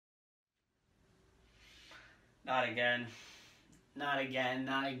Not again. Not again,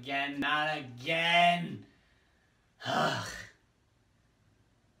 not again, not again. Ugh.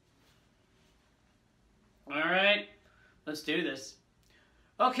 Alright, let's do this.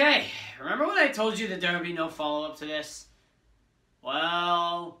 Okay, remember when I told you that there would be no follow-up to this?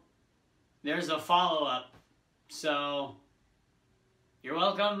 Well, there's a follow-up. So, you're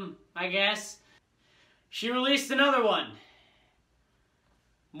welcome, I guess. She released another one.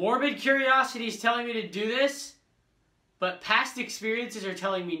 Morbid curiosity is telling me to do this, but past experiences are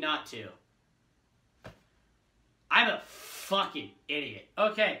telling me not to. I'm a fucking idiot.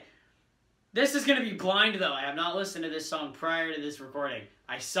 Okay, this is going to be blind, though. I have not listened to this song prior to this recording.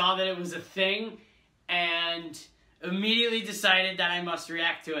 I saw that it was a thing, and immediately decided that I must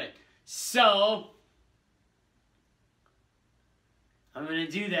react to it. So, I'm going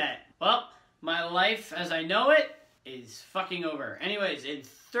to do that. Well, my life as I know it is fucking over. Anyways, in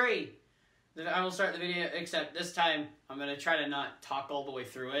 3, I will start the video, except this time I'm going to try to not talk all the way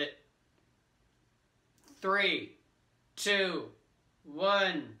through it. 3, 2,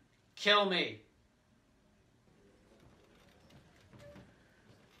 1, kill me.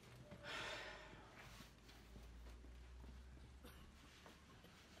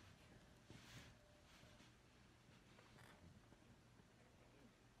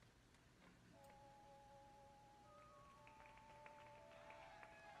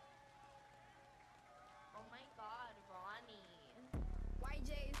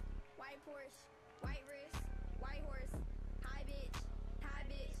 Porsche, white wrist, white horse, high bitch, high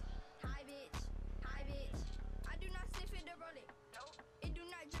bitch, high bitch, high bitch. I do not sniff it or roll it. Nope. It do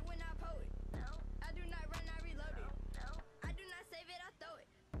not drip when I pull it. No. I do not run, I reload it. No. I do not save it, I throw it.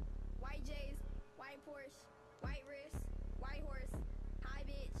 White J's, white Porsche, white wrist, white horse, high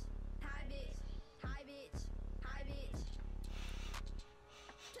bitch, high bitch, high bitch, high bitch.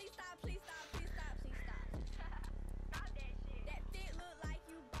 Please stop, please stop, please stop, please stop. Stop that shit. That fit look like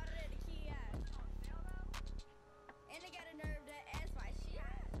you bought it at the kiosk. And they got a nerve to ask why she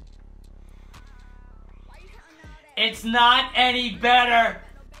why you counting all that? It's not any better.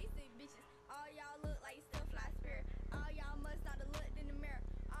 No basic bitches. All y'all look like still fly spirit. All y'all must not have looked in the mirror.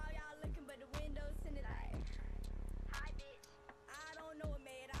 All y'all looking but the windows in the light. Hi bitch. I don't know what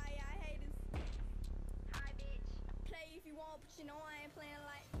made all y'all haters. Hi bitch. Play if you want, but you know I ain't playing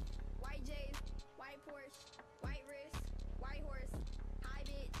like white J's, white Porsche, white wrist, white horse, high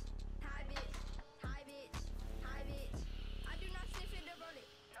bitch, high bitch, high bitch, high bitch. I do not sniff it or roll it.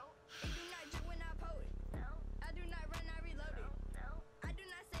 Nope. It do not drip when I pull it. No. I do not run, I reload it. No. I do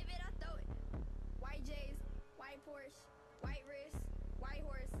not save it, I throw it. White J's, white Porsche, white wrist, white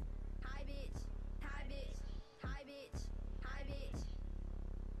horse, high bitch, high bitch, high bitch, high bitch.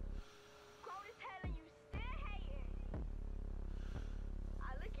 Cold as hell and you still hating.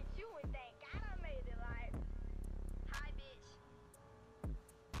 I look at you and think I done made it like high bitch.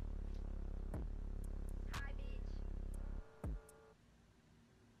 High bitch.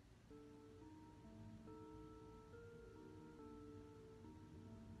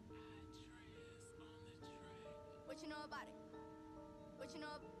 What you know about it? What you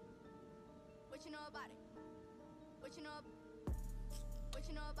know? What you know about it? What you know? What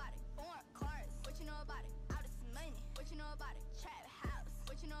you know about it? Foreign cars. What you know about it? Out of some money. What you know about it? Trap house.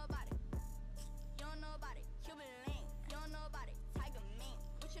 What you know about it? You don't know about it. Cuban link. You don't know about it. Tiger mink.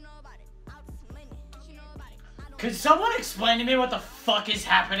 What you know about it? Out of some money. What you know about it? I don't Could someone explain to me what the fuck is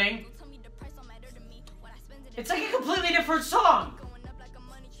happening? tell me the price don't matter to me. What I spend it It's like a completely different song. going up like a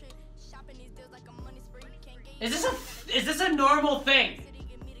money tree. Shopping these deals like a money spree. Can't get Is this a normal thing? city,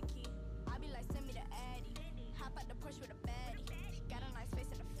 give me the key. I be like, send me the Addy. Hop out the push with a baddie. Got a nice face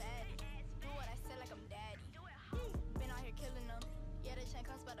and a fatty. Do what I say like I'm daddy. Been out here killing them. Yeah, the chain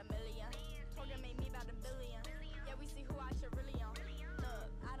costs about $1 million. Program made me about $1 billion. Yeah, we see who I should really on. Look,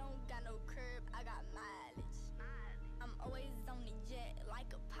 I don't got no curb, I got mileage. I'm always on the jet like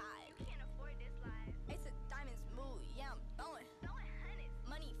a pilot. Can't afford this life. Ace of diamonds move, yeah, I'm throwing.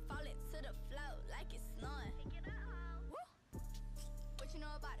 Money falling to the floor like it's snowing. Woo. What you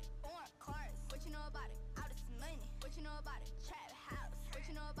know about it? Foreign cars. What you know about it? Out of some money. What you know about it? Trap house. What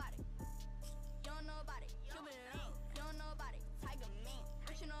you know about it? You don't know about it. Cuban link. You don't know about it. Tiger mink.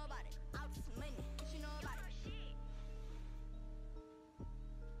 What you know about it? Out of some money. What you know about it?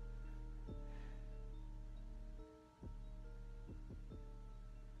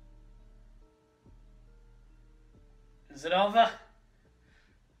 Is it over?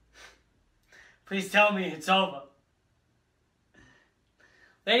 Please tell me it's over.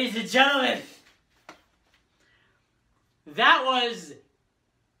 Ladies and gentlemen, that was,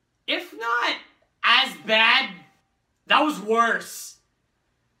 if not as bad, that was worse.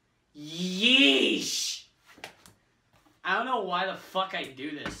 Yeesh. I don't know why the fuck I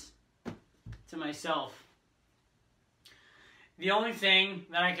do this to myself. The only thing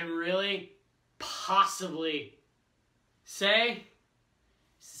that I can really possibly say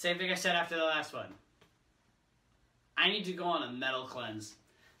is the same thing I said after the last one. I need to go on a metal cleanse.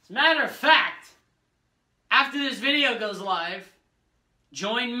 As a matter of fact, after this video goes live,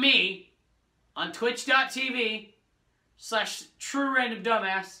 join me on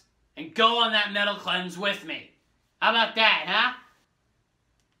twitch.tv/TrueRandomDumbass and go on that metal cleanse with me. How about that, huh?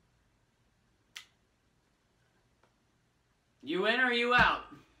 You in or you out?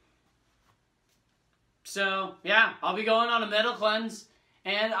 So, yeah, I'll be going on a metal cleanse,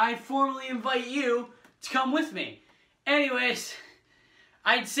 and I formally invite you to come with me. Anyways,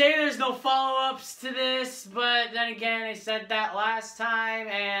 I'd say there's no follow-ups to this, but then again, I said that last time,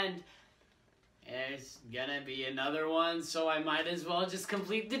 and there's gonna be another one, so I might as well just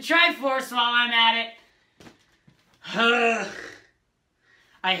complete the Triforce while I'm at it.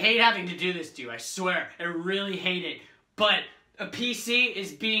 I hate having to do this to you, I swear. I really hate it. But a PC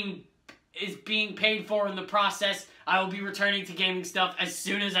is being paid for in the process. I will be returning to gaming stuff as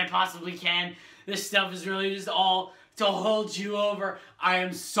soon as I possibly can. This stuff is really just all to hold you over. I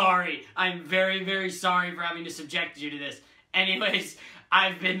am sorry. I'm very, very sorry for having to subject you to this. Anyways,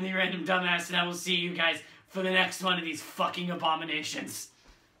 I've been the Random Dumbass, and I will see you guys for the next one of these fucking abominations.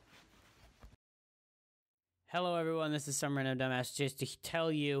 Hello everyone, this is some Random Dumbass just to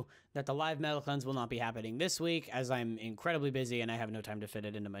tell you that the live metal cleanse will not be happening this week as I'm incredibly busy and I have no time to fit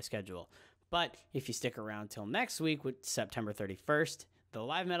it into my schedule. But if you stick around till next week, with September 31st, the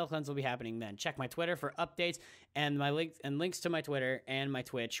live metal cleanse will be happening then. Check my Twitter for updates, and my links to my Twitter and my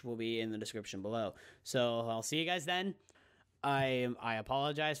Twitch will be in the description below. So I'll see you guys then. I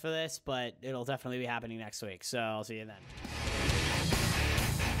apologize for this, but it'll definitely be happening next week, so I'll see you then.